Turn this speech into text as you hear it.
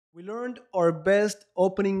We learned our best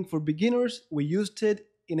opening for beginners. We used it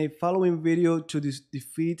in a following video to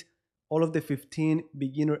defeat all of the 15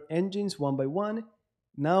 beginner engines one by one.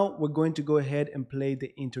 Now we're going to go ahead and play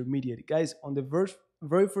the intermediate. Guys, on the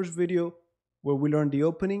very first video where we learned the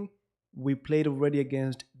opening, we played already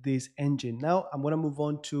against this engine. Now I'm going to move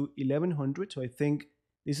on to 1100. So I think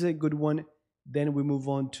this is a good one. Then we move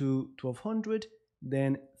on to 1200,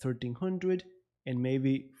 then 1300, and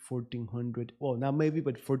maybe 1400. Well, not maybe,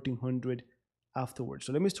 but 1400 afterwards.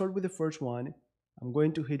 So let me start with the first one. I'm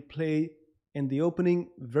going to hit play, and the opening,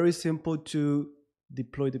 very simple to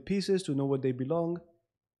deploy the pieces to know where they belong.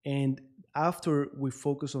 And after we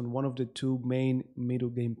focus on one of the two main middle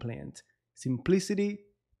game plans, simplicity,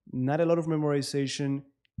 not a lot of memorization.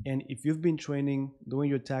 And if you've been training, doing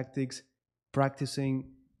your tactics, practicing,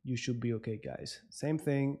 you should be okay, guys. Same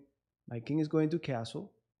thing. My king is going to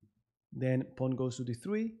castle. Then pawn goes to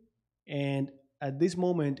d3. And at this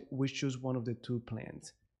moment, we choose one of the two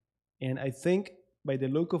plans. And I think by the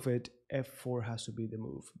look of it, f4 has to be the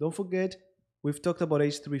move. Don't forget, we've talked about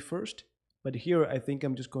h3 first, but here I think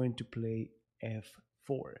I'm just going to play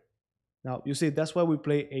f4. Now, you see, that's why we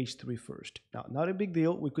play h3 first. Now, not a big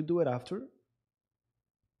deal. We could do it after.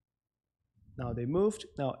 Now they moved.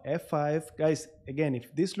 Now f5. Guys, again,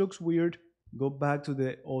 if this looks weird, go back to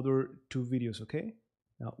the other two videos, okay?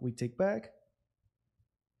 Now we take back.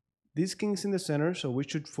 This king's in the center, so we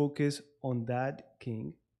should focus on that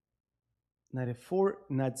king. Knight f4,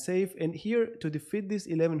 not safe. And here, to defeat these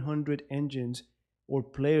 1100 engines or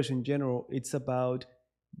players in general, it's about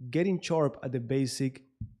getting sharp at the basic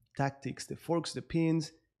tactics, the forks, the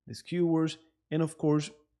pins, the skewers, and of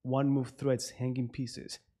course, one move threats, hanging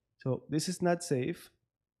pieces. So this is not safe.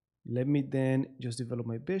 Let me then just develop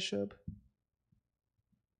my bishop.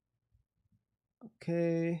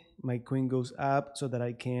 Okay, my queen goes up so that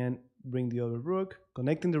I can bring the other rook.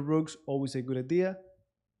 Connecting the rooks, always a good idea.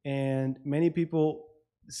 And many people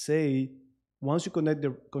say once you connect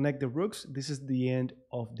the rooks, this is the end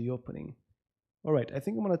of the opening. All right, I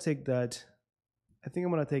think I'm gonna take that. I think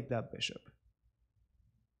I'm gonna take that bishop.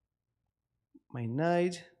 My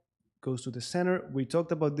knight goes to the center. We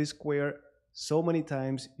talked about this square so many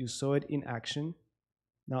times. You saw it in action.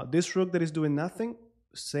 Now this rook that is doing nothing,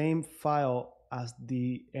 same file as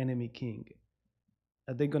the enemy king.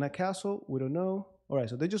 Are they gonna castle? We don't know. All right,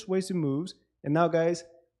 so they're just wasting moves. And now, guys,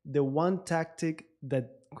 the one tactic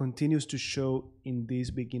that continues to show in these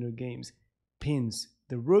beginner games, pins.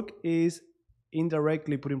 The rook is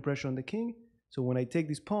indirectly putting pressure on the king. So when I take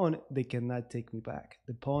this pawn, they cannot take me back.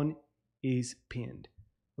 The pawn is pinned.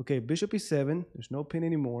 Okay, bishop e7. There's no pin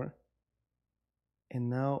anymore. And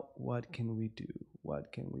now what can we do?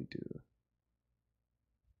 What can we do?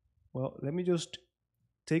 Well, let me just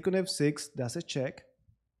take on f6. That's a check.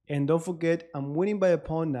 And don't forget, I'm winning by a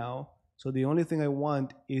pawn now. So the only thing I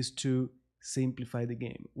want is to simplify the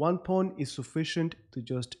game. One pawn is sufficient to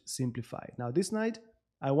just simplify. Now this knight,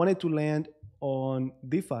 I wanted to land on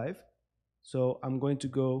d5. So I'm going to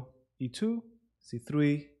go e2,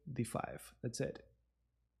 c3, d5. That's it.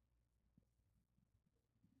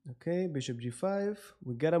 Okay, bishop g5.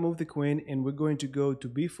 We gotta move the queen, and we're going to go to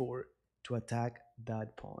b4 to attack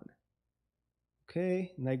that pawn.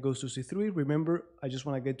 Okay, knight goes to c3. Remember, I just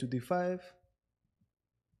want to get to d5.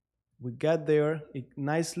 We got there,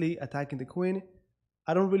 nicely attacking the queen.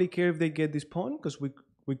 I don't really care if they get this pawn because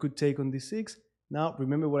we could take on d6. Now,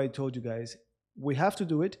 remember what I told you guys. We have to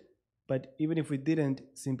do it, but even if we didn't,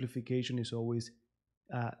 simplification is always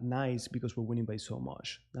nice because we're winning by so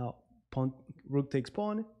much. Now, rook takes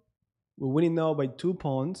pawn. We're winning now by 2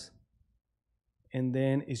 pawns. And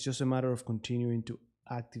then it's just a matter of continuing to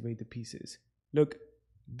activate the pieces. Look,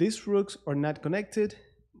 these rooks are not connected.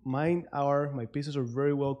 Mine are. My pieces are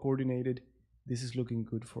very well coordinated. This is looking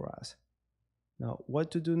good for us. Now,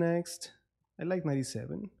 what to do next? I like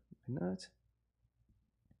 97. Why not?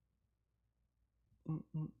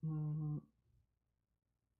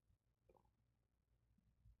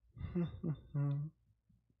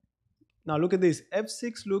 Now look at this.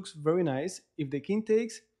 f6 looks very nice. If the king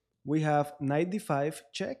takes, we have knight d5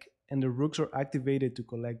 check, and the rooks are activated to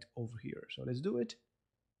collect over here. So let's do it.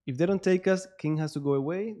 If they don't take us, king has to go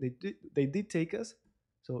away. They did take us.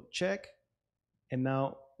 So check. And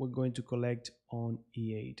now we're going to collect on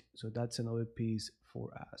e8. So that's another piece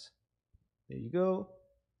for us. There you go.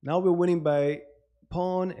 Now we're winning by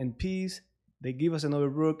pawn and piece. They give us another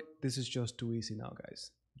rook. This is just too easy now,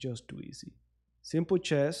 guys. Just too easy. Simple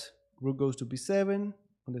chess. Rook goes to b7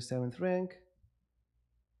 on the 7th rank.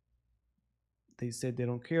 They said they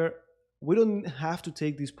don't care. We don't have to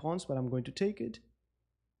take these pawns, but I'm going to take it.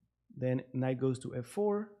 Then knight goes to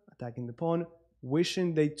f4, attacking the pawn.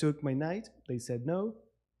 wishing they took my knight. They said no.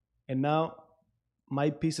 And now my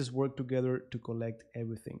pieces work together to collect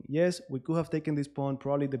everything. Yes, we could have taken this pawn,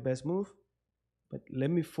 probably the best move, but let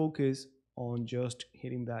me focus on just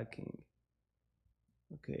hitting that king.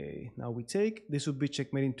 Okay, now we take. This would be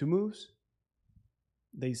checkmate in two moves.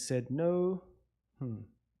 They said no.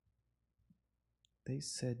 They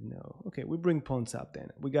said no. Okay, we bring pawns up then.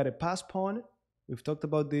 We got a pass pawn. We've talked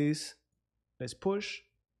about this. Let's push.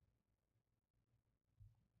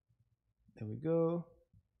 There we go.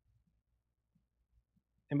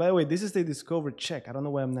 And by the way, this is the discovered check. I don't know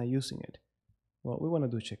why I'm not using it. Well, we want to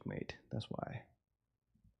do checkmate. That's why.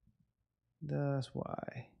 That's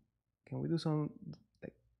why. Can we do some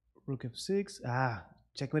like rook f6? Ah,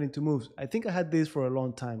 checkmate in two moves. I think I had this for a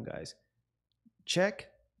long time, guys. Check.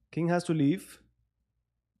 King has to leave.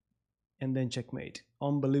 And then checkmate.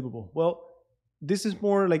 Unbelievable. Well, this is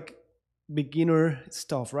more like beginner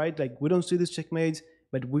stuff, right? Like we don't see these checkmates,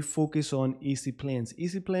 but we focus on easy plans.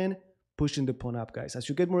 Easy plan, pushing the pawn up, guys. As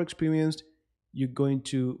you get more experienced, you're going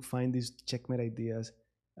to find these checkmate ideas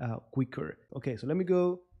quicker. Okay, so let me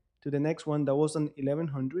go to the next one. That was an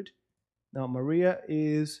 1100. Now Maria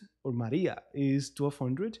is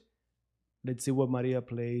 1200. Let's see what Maria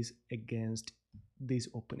plays against this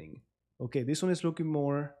opening. Okay, this one is looking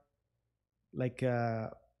more like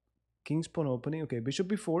a king's pawn opening. Okay, bishop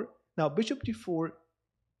b4. Now bishop d4,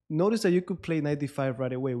 notice that you could play knight d5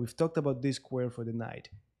 right away. We've talked about this square for the knight.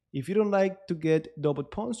 If you don't like to get double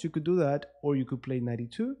pawns, you could do that, or you could play knight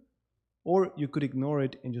e2, or you could ignore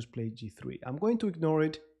it and just play g3. I'm going to ignore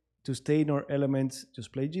it to stay in our elements.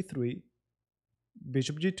 Just play g3,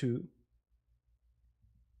 bishop g2.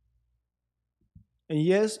 And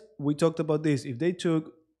yes, we talked about this. If they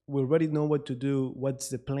took, we already know what to do. What's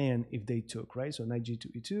the plan if they took, right? So knight g2,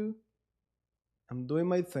 e2. I'm doing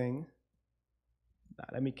my thing. Now,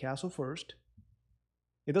 let me castle first.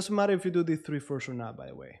 It doesn't matter if you do d3 first or not, by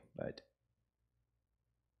the way, but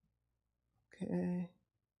okay.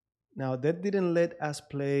 Now that didn't let us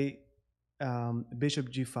play bishop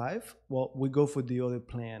g5. Well, we go for the other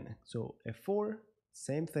plan. So f4,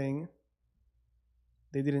 same thing.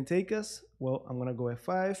 They didn't take us. Well, I'm gonna go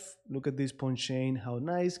f5. Look at this pawn chain, how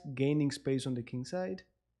nice, gaining space on the king side.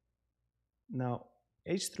 Now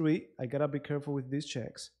h3, I gotta be careful with these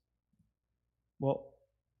checks. Well,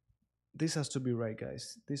 this has to be right,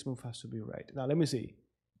 guys. This move has to be right. Now let me see.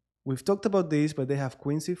 We've talked about this, but they have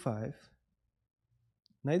queen c5,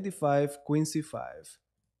 knight d5, queen c5.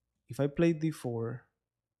 If I play d4,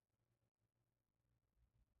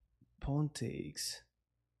 pawn takes.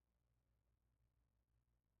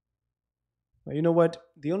 But you know what?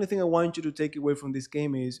 The only thing I want you to take away from this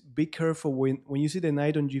game is be careful when you see the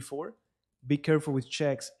knight on g4, be careful with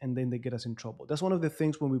checks and then they get us in trouble. That's one of the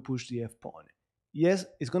things when we push the f pawn. Yes,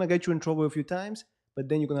 it's going to get you in trouble a few times, but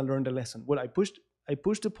then you're going to learn the lesson. Well, I pushed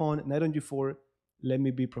the pawn, knight on g4, let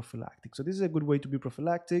me be prophylactic. So this is a good way to be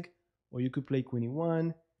prophylactic, or you could play queen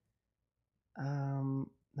e1.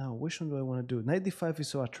 Now, which one do I want to do? Knight d5 is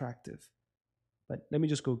so attractive, but let me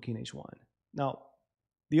just go king h1. Now,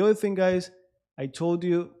 the other thing, guys, I told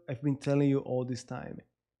you, I've been telling you all this time.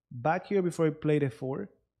 Back here before I played f4,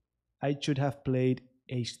 I should have played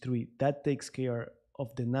h3. That takes care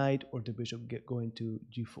of the knight or the bishop going to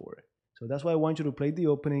g4. So that's why I want you to play the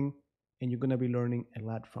opening, and you're going to be learning a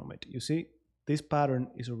lot from it. You see, this pattern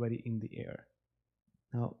is already in the air.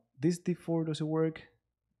 Now, this d4 doesn't work.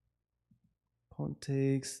 Pawn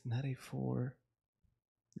takes, knight a4.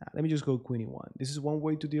 Now, let me just go queen e1. This is one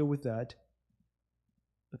way to deal with that.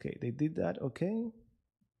 Okay, they did that. Okay.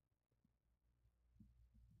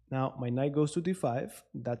 Now, my knight goes to d5.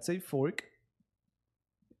 That's a fork.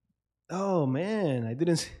 Oh, man, I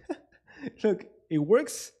didn't see. Look, it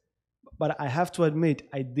works, but I have to admit,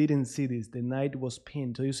 I didn't see this. The knight was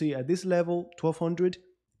pinned. So you see, at this level, 1200,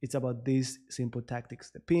 it's about these simple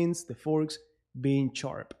tactics. The pins, the forks, being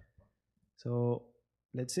sharp. So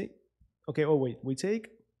let's see. Okay, oh wait, we take.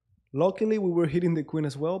 Luckily, we were hitting the queen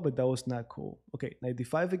as well, but that was not cool. Okay, knight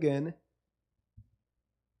d5 again.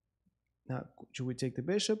 Now, should we take the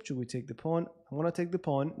bishop? Should we take the pawn? I'm going to take the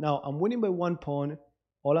pawn. Now, I'm winning by one pawn.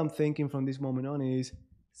 All I'm thinking from this moment on is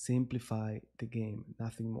simplify the game,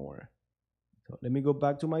 nothing more. So let me go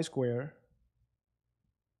back to my square.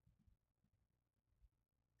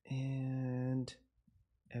 And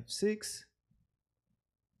f6.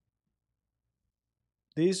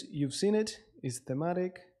 This, you've seen it, is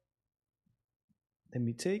thematic. Let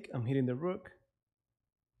me take, I'm hitting the rook.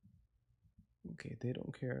 Okay, they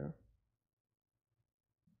don't care.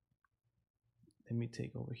 Let me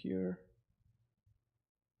take over here.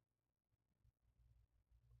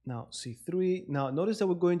 Now c3. Now notice that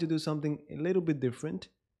we're going to do something a little bit different,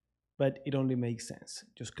 but it only makes sense.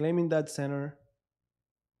 Just claiming that center.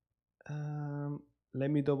 Let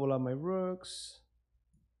me double up my rooks.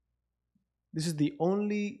 This is the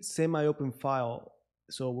only semi-open file,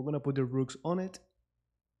 so we're gonna put the rooks on it.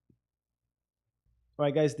 All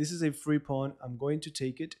right, guys, this is a free pawn. I'm going to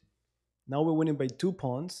take it. Now we're winning by 2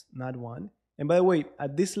 pawns, not 1. And by the way,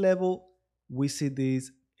 at this level, we see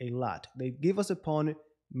this a lot. They give us a pawn.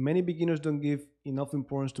 Many beginners don't give enough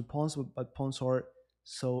importance to pawns, but pawns are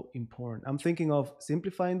so important. I'm thinking of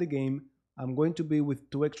simplifying the game. I'm going to be with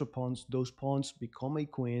 2 extra pawns. Those pawns become a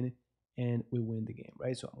queen, and we win the game,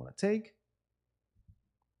 right? So I'm gonna take.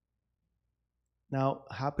 Now,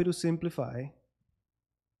 happy to simplify.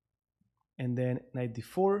 And then knight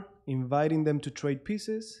d4, inviting them to trade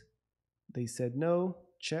pieces. They said no,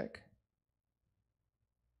 check.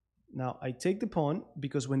 Now I take the pawn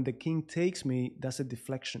because when the king takes me, that's a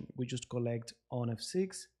deflection. We just collect on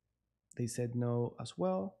f6. They said no as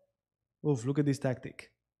well. Oof, look at this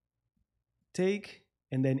tactic. Take,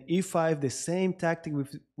 and then e5, the same tactic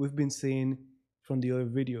we've been seeing from the other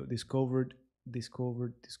video. Discovered,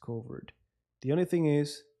 discovered, discovered. The only thing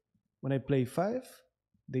is, when I play 5,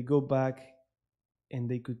 they go back and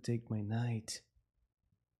they could take my knight.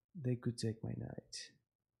 They could take my knight.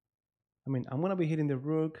 I mean, I'm gonna be hitting the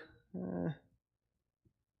rook.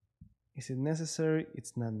 Is it necessary?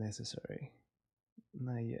 It's not necessary.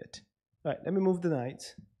 Not yet. All right, let me move the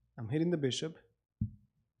knight. I'm hitting the bishop.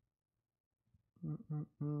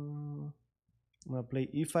 I'm gonna play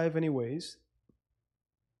e5 anyways.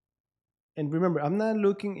 And remember, I'm not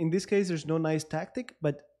looking, in this case, there's no nice tactic,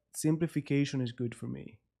 but simplification is good for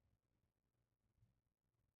me.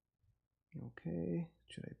 Okay,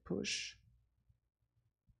 should I push?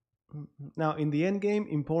 Now, in the end game,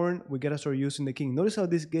 important, we gotta start using the king. Notice how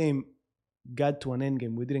this game got to an end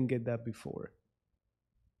game. We didn't get that before.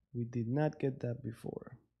 We did not get that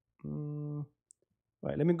before. All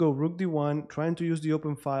right, let me go rook d1, trying to use the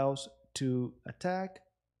open files to attack.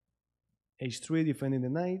 h3, defending the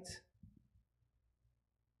knight.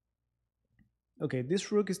 Okay,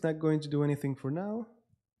 this rook is not going to do anything for now.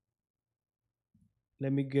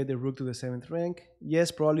 Let me get the rook to the 7th rank. Yes,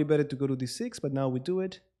 probably better to go to d6, but now we do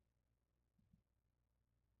it.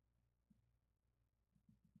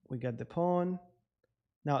 We got the pawn.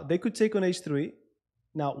 Now, they could take on h3.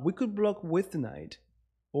 Now, we could block with the knight,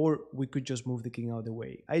 or we could just move the king out of the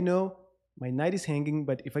way. I know my knight is hanging,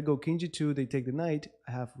 but if I go king g2, they take the knight.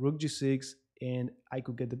 I have rook g6, and I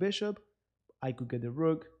could get the bishop. I could get the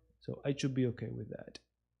rook, so I should be okay with that.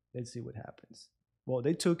 Let's see what happens. Well,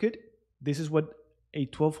 they took it. This is what a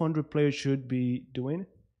 1200 player should be doing,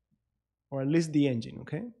 or at least the engine,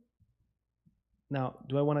 okay? Now,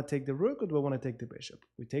 do I want to take the rook or do I want to take the bishop?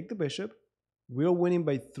 We take the bishop. We are winning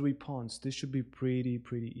by 3 pawns. This should be pretty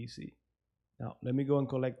easy. Now, let me go and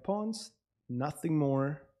collect pawns. Nothing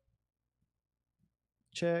more.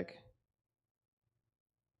 Check.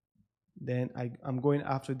 Then I'm going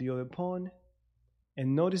after the other pawn.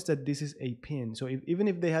 And notice that this is a pin. So even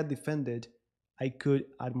if they had defended, I could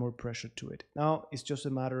add more pressure to it. Now, it's just a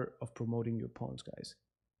matter of promoting your pawns, guys.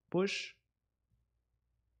 Push.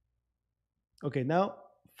 Okay, now,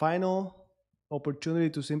 final opportunity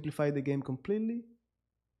to simplify the game completely.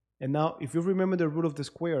 And now, if you remember the rule of the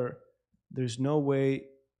square, there's no way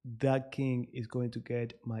that king is going to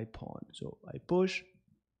get my pawn. So I push.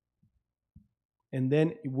 And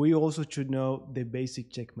then we also should know the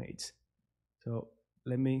basic checkmates. So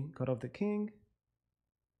let me cut off the king.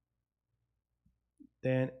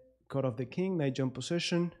 Then cut off the king, knight jump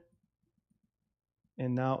position.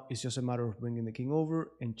 And now it's just a matter of bringing the king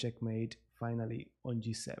over and checkmate finally on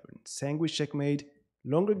g7. Sandwich checkmate,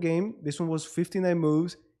 longer game. This one was 59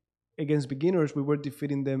 moves. Against beginners, we were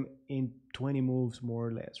defeating them in 20 moves, more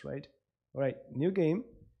or less, right? All right, new game.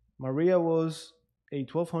 Maria was a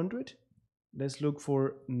 1200. Let's look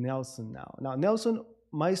for Nelson now. Now, Nelson,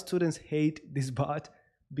 my students hate this bot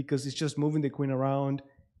because it's just moving the queen around.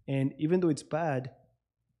 And even though it's bad,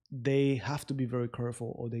 they have to be very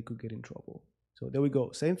careful or they could get in trouble. So there we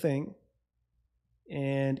go, same thing.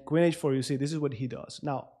 And queen h4, you see, this is what he does.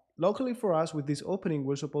 Now, luckily for us, with this opening,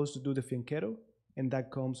 we're supposed to do the fianchetto, and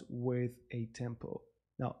that comes with a tempo.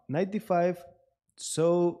 Now, knight d5,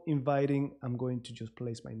 so inviting, I'm going to just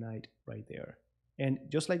place my knight right there. And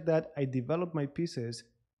just like that, I develop my pieces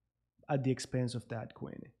at the expense of that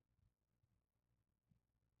queen.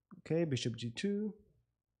 Okay, bishop g2.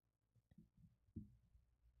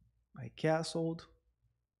 I castled.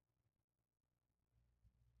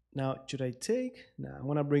 Now, should I take? Now, I'm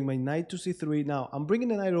going to bring my knight to c3. Now, I'm bringing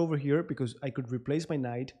the knight over here because I could replace my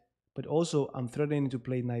knight, but also I'm threatening to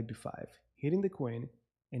play knight b5, hitting the queen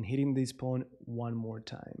and hitting this pawn one more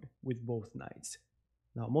time with both knights.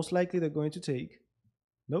 Now, most likely they're going to take.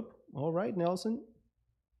 Nope. All right, Nelson.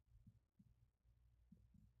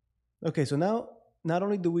 Okay, so now not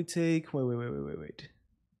only do we take. Wait.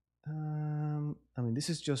 I mean, this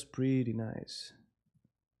is just pretty nice.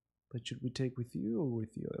 But should we take with you or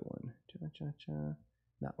with the other one?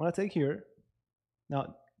 Now, I'm gonna take here.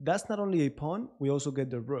 Now, that's not only a pawn, we also get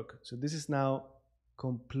the rook. So this is now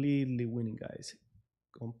completely winning, guys.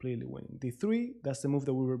 Completely winning. D3, that's the move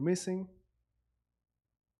that we were missing.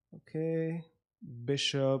 Okay,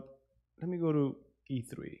 bishop. Let me go to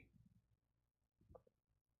E3.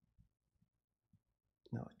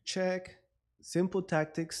 Now, check. Simple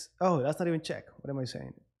tactics. Oh, that's not even check. What am I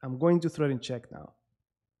saying? I'm going to threaten check now.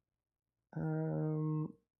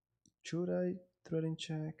 Should I threaten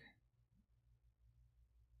check?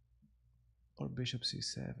 Or bishop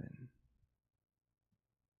c7?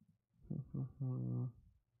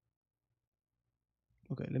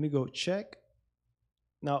 Okay, let me go check.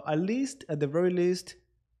 Now, at the very least,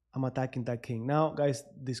 I'm attacking that king. Now, guys,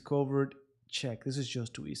 discovered check. This is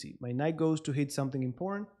just too easy. My knight goes to hit something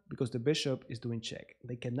important because the bishop is doing check.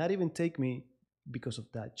 They cannot even take me because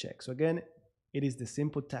of that check. So again, it is the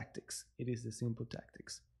simple tactics. It is the simple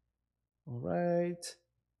tactics. All right.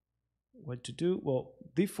 What to do? Well,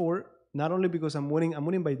 d4, not only because I'm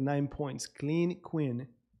winning by 9 points. Clean queen.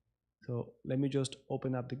 So let me just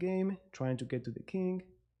open up the game, trying to get to the king,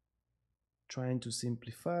 trying to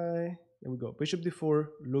simplify. There we go. Bishop d4,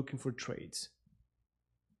 looking for trades.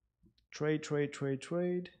 Trade.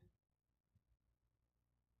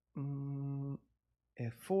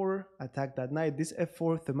 F4, attack that knight. This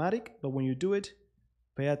F4 thematic, but when you do it,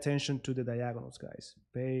 pay attention to the diagonals, guys.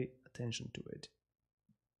 Pay attention to it.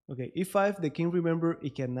 Okay, E5, the king, remember,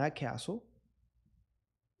 it cannot castle.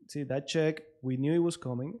 See, that check, we knew it was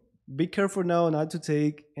coming. Be careful now not to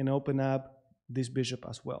take and open up this bishop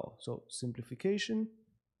as well. So, simplification.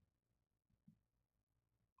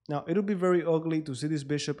 Now, it'll be very ugly to see this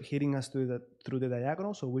bishop hitting us through the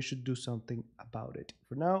diagonal, so we should do something about it.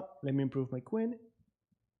 For now, let me improve my queen.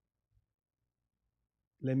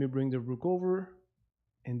 Let me bring the rook over,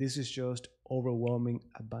 and this is just overwhelming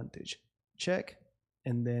advantage. Check,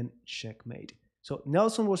 and then checkmate. So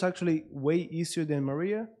Nelson was actually way easier than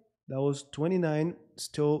Maria. That was 29,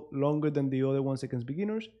 still longer than the other ones against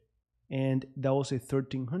beginners, and that was a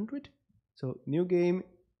 1300. So new game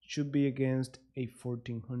should be against a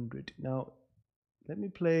 1400. Now, let me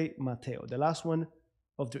play Mateo, the last one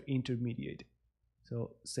of the intermediate.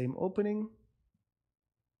 So same opening.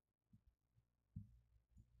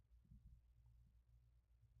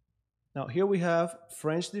 Now here we have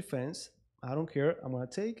French defense. I don't care, I'm gonna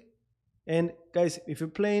take. And guys, if you're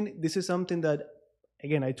playing, this is something that,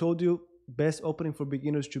 again, I told you, best opening for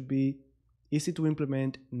beginners should be easy to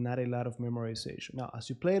implement, not a lot of memorization. Now, as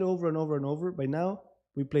you play it over and over and over, by now,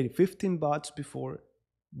 we played 15 bots before,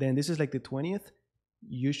 then this is like the 20th,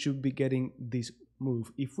 you should be getting this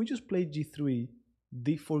move. If we just play G3,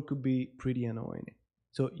 D4 could be pretty annoying.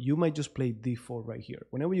 So you might just play D4 right here,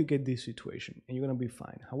 whenever you get this situation, and you're gonna be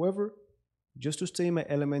fine. However, just to stay in my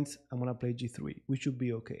elements, I'm gonna play G3, we should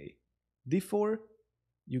be okay. D4,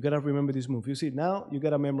 you gotta remember this move. You see, now you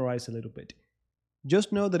gotta memorize a little bit.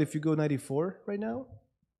 Just know that if you go 94 right now,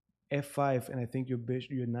 F5, and I think your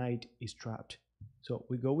knight is trapped. So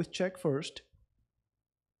we go with check first.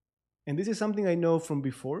 And this is something I know from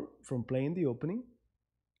before, from playing the opening.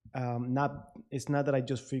 It's not that I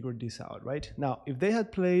just figured this out, right? Now, if they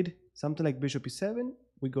had played something like bishop e7,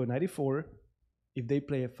 we go 94. If they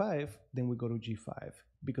play f5, then we go to g5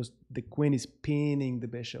 because the queen is pinning the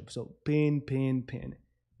bishop. So pin.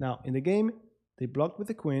 Now, in the game, they blocked with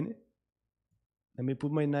the queen. Let me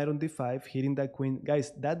put my knight on d5, hitting that queen.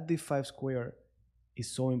 Guys, that d5 square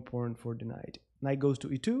is so important for the knight. Knight goes to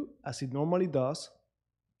e2, as it normally does,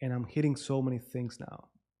 and I'm hitting so many things now.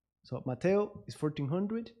 So Mateo is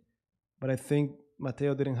 1400, but I think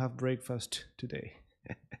Mateo didn't have breakfast today.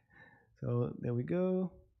 So there we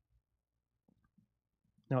go.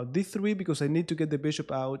 Now d3, because I need to get the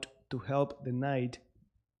bishop out to help the knight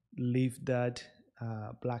leave that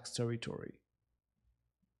black's territory.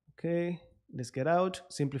 Okay, let's get out.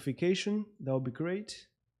 Simplification, that would be great.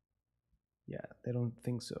 Yeah, they don't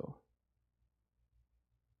think so.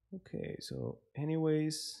 Okay, so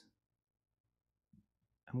anyways,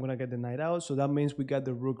 I'm gonna get the knight out, so that means we got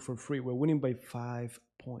the rook for free. We're winning by 5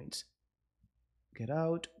 points. Get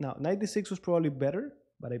out. Now, knight d6 was probably better,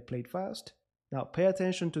 but I played fast. Now, pay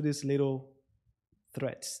attention to these little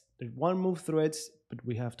threats. There's one move threats, but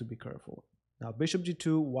we have to be careful. Now bishop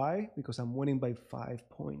g2, why? Because I'm winning by 5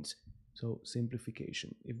 points. So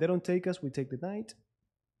simplification. If they don't take us, we take the knight.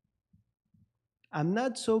 I'm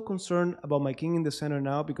not so concerned about my king in the center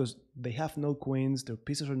now because they have no queens, their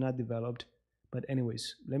pieces are not developed. But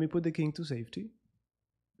anyways, let me put the king to safety.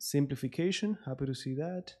 Simplification, happy to see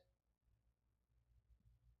that.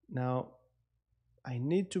 Now, I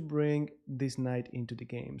need to bring this knight into the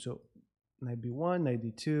game. So knight b1, knight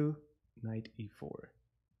d2, knight e4.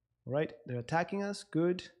 All right, they're attacking us,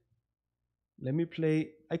 good. Let me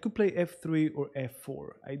play, I could play f3 or f4.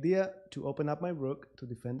 Idea to open up my rook to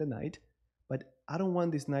defend the knight, but I don't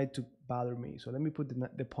want this knight to bother me. So let me put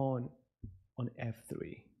the pawn on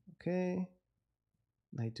f3. Okay,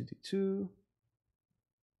 knight to d2.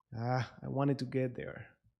 I wanted to get there.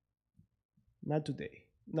 Not today,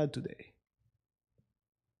 not today.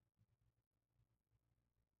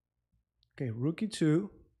 Okay, rook e2.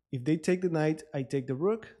 If they take the knight, I take the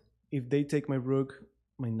rook. If they take my rook,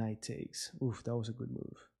 my knight takes. Oof, that was a good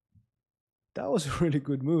move. That was a really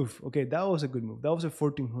good move. Okay, that was a good move. That was a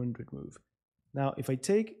 1400 move. Now, if I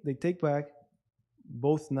take, they take back,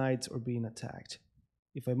 both knights are being attacked.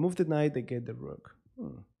 If I move the knight, they get the rook.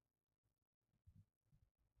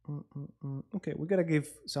 Okay, we gotta give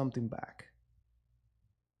something back.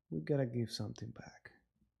 We gotta give something back.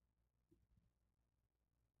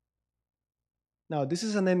 Now, this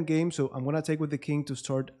is an end game, so I'm gonna take with the king to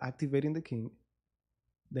start activating the king.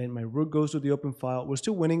 Then my rook goes to the open file. We're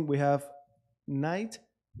still winning. We have knight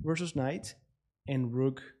versus knight and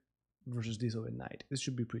rook versus this other knight. This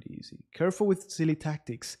should be pretty easy. Careful with silly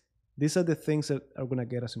tactics. These are the things that are gonna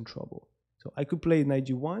get us in trouble. So I could play knight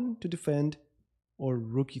g1 to defend, or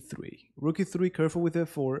rook e3. Rook e3, careful with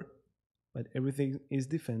f4, but everything is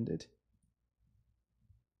defended.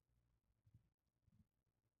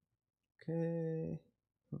 Okay.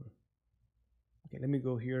 Okay, let me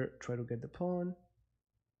go here, try to get the pawn.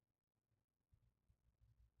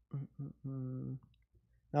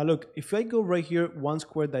 Now look, if I go right here, one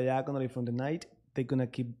square diagonally from the knight, they're gonna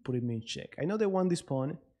keep putting me in check. I know they want this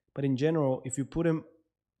pawn, but in general, if you put him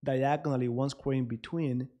diagonally one square in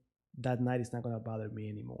between, that knight is not gonna bother me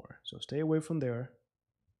anymore. So stay away from there.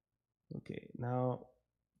 Okay, now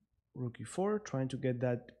rook e4, trying to get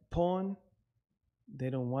that pawn. They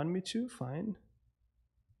don't want me to, fine.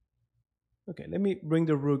 Okay, let me bring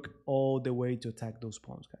the rook all the way to attack those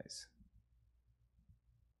pawns, guys.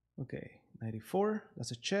 Okay, knight e4,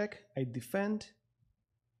 that's a check. I defend.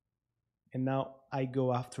 And now I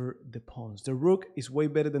go after the pawns. The rook is way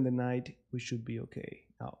better than the knight. We should be okay.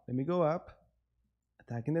 Now, let me go up,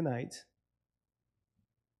 attacking the knight.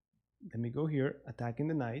 Let me go here, attacking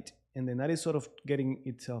the knight. And the knight is sort of getting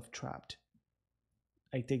itself trapped.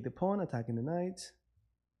 I take the pawn, attacking the knight.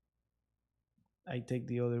 I take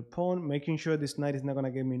the other pawn, making sure this knight is not going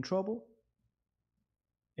to get me in trouble.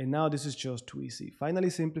 And now this is just too easy. Finally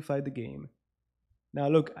simplified the game. Now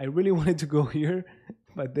look, I really wanted to go here,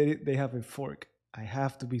 but they have a fork. I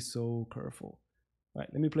have to be so careful. All right,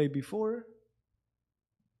 let me play b4.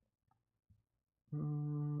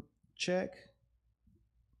 Check.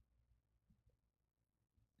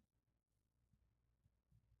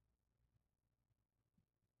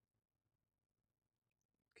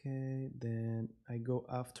 Okay, then I go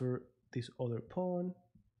after this other pawn.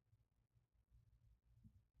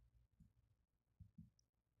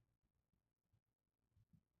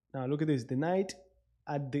 Now look at this, the knight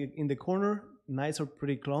in the corner, knights are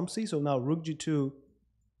pretty clumsy, so now rook g2,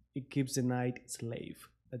 it keeps the knight slave.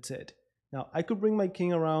 That's it. Now I could bring my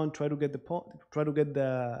king around, try to get the pawn, try to get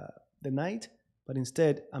the knight, but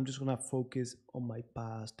instead I'm just gonna focus on my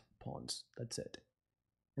passed pawns. That's it.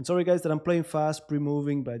 And sorry guys that I'm playing fast,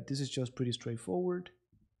 pre-moving, but this is just pretty straightforward.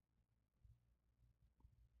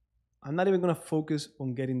 I'm not even gonna focus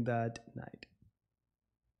on getting that knight.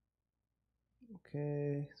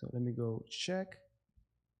 Okay, so let me go check.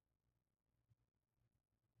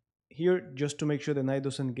 Here, just to make sure the knight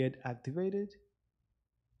doesn't get activated,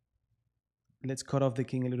 let's cut off the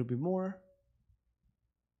king a little bit more.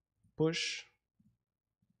 Push.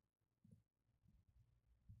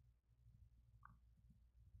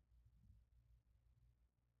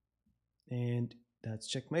 And that's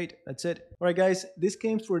checkmate. That's it. All right, guys, these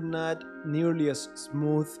games were not nearly as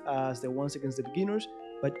smooth as the ones against the beginners,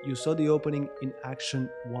 but you saw the opening in action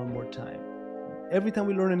one more time. Every time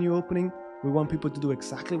we learn a new opening, we want people to do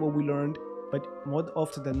exactly what we learned, but more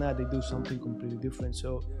often than not, they do something completely different.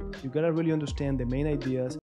 So you gotta really understand the main ideas